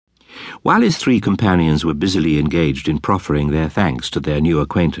While his three companions were busily engaged in proffering their thanks to their new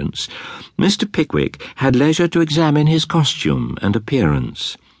acquaintance, Mr. Pickwick had leisure to examine his costume and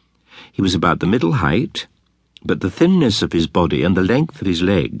appearance. He was about the middle height, but the thinness of his body and the length of his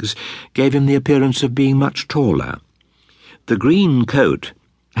legs gave him the appearance of being much taller. The green coat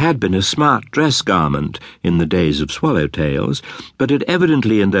had been a smart dress garment in the days of swallowtails, but had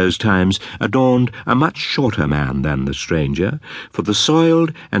evidently in those times adorned a much shorter man than the stranger, for the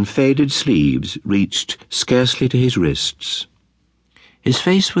soiled and faded sleeves reached scarcely to his wrists. His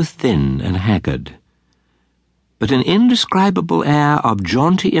face was thin and haggard, but an indescribable air of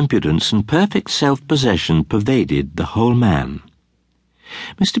jaunty impudence and perfect self-possession pervaded the whole man.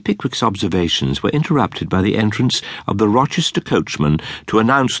 Mr. Pickwick's observations were interrupted by the entrance of the Rochester coachman to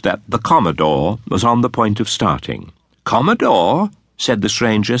announce that the Commodore was on the point of starting. "Commodore?" said the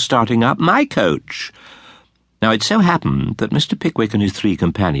stranger, starting up. "My coach." Now it so happened that Mr. Pickwick and his three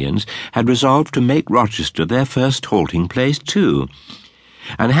companions had resolved to make Rochester their first halting place too,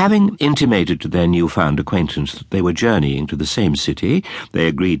 and having intimated to their new-found acquaintance that they were journeying to the same city, they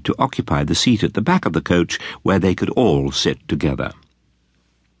agreed to occupy the seat at the back of the coach where they could all sit together.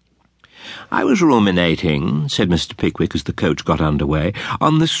 "I was ruminating," said Mr. Pickwick as the coach got under way,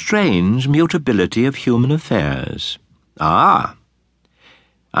 "on the strange mutability of human affairs." "Ah,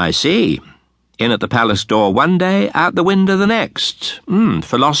 I see. In at the palace door one day, out the window the next.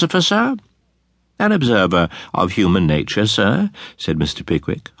 Philosopher, sir?" "An observer of human nature, sir," said Mr.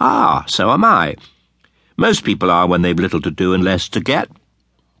 Pickwick. "Ah, so am I. Most people are when they've little to do and less to get.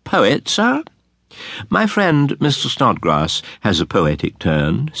 Poet, sir?" "My friend, Mr. Snodgrass, has a poetic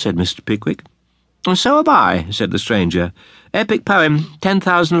turn," said Mr. Pickwick. "So have I," said the stranger. "Epic poem,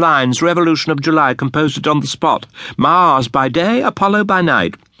 10,000 lines, Revolution of July, composed it on the spot. Mars by day, Apollo by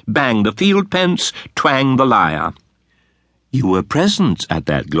night. Bang the field pence, twang the lyre." "You were present at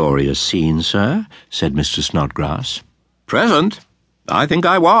that glorious scene, sir," said Mr. Snodgrass. "Present? I think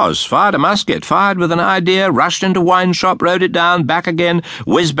I was. Fired a musket, fired with an idea, rushed into wine shop, wrote it down, back again,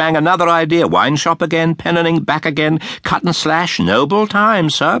 whiz-bang another idea, wine shop again, pen and ink, back again, cut and slash, noble time,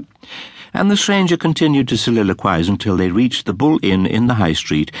 sir." And the stranger continued to soliloquize until they reached the Bull Inn in the High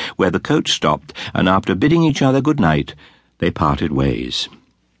Street, where the coach stopped, and after bidding each other good night, they parted ways.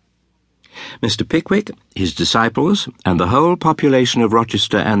 Mr. Pickwick, his disciples, and the whole population of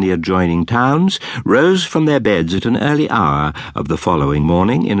Rochester and the adjoining towns rose from their beds at an early hour of the following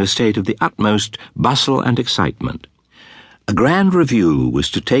morning in a state of the utmost bustle and excitement. A grand review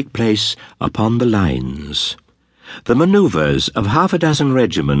was to take place upon the lines. The manoeuvres of half a dozen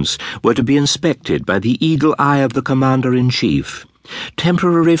regiments were to be inspected by the eagle eye of the commander-in-chief.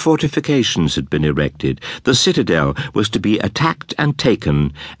 Temporary fortifications had been erected, the citadel was to be attacked and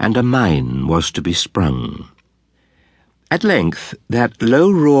taken, and a mine was to be sprung. At length that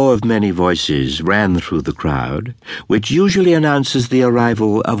low roar of many voices ran through the crowd, which usually announces the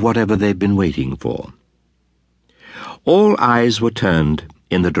arrival of whatever they've been waiting for. All eyes were turned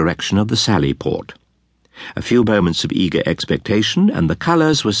in the direction of the sally-port. A few moments of eager expectation, and the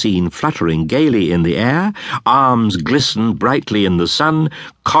colours were seen fluttering gaily in the air, arms glistened brightly in the sun,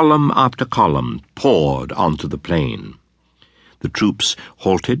 column after column poured onto the plain. The troops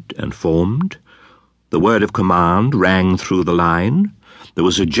halted and formed. The word of command rang through the line. There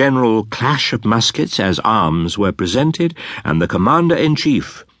was a general clash of muskets as arms were presented, and the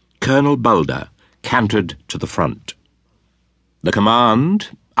commander-in-chief, Colonel Bulder, cantered to the front. The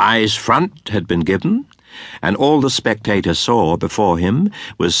command, "Eyes front," had been given, and all the spectator saw before him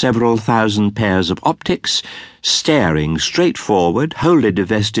was several thousand pairs of optics, staring straight forward, wholly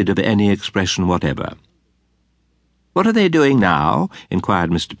divested of any expression whatever. "What are they doing now?"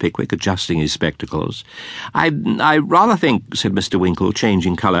 inquired Mr. Pickwick, adjusting his spectacles. I rather think," said Mr. Winkle,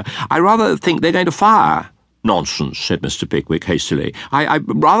 changing colour, "I rather think they're going to fire." "Nonsense," said Mr. Pickwick hastily. I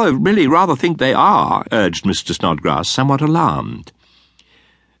really rather think they are," urged Mr. Snodgrass, somewhat alarmed.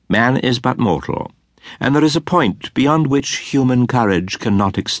 Man is but mortal, and there is a point beyond which human courage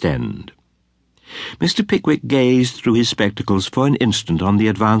cannot extend. Mr. Pickwick gazed through his spectacles for an instant on the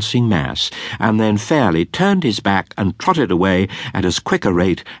advancing mass, and then fairly turned his back and trotted away at as quick a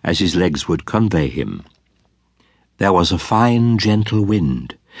rate as his legs would convey him. There was a fine, gentle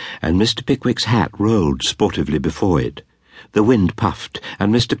wind, and Mr. Pickwick's hat rolled sportively before it. The wind puffed,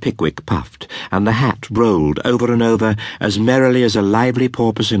 and Mr. Pickwick puffed, and the hat rolled over and over as merrily as a lively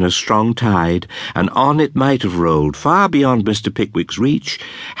porpoise in a strong tide, and on it might have rolled far beyond Mr. Pickwick's reach,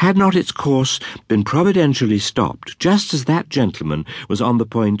 had not its course been providentially stopped, just as that gentleman was on the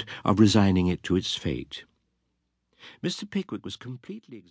point of resigning it to its fate. Mr. Pickwick was completely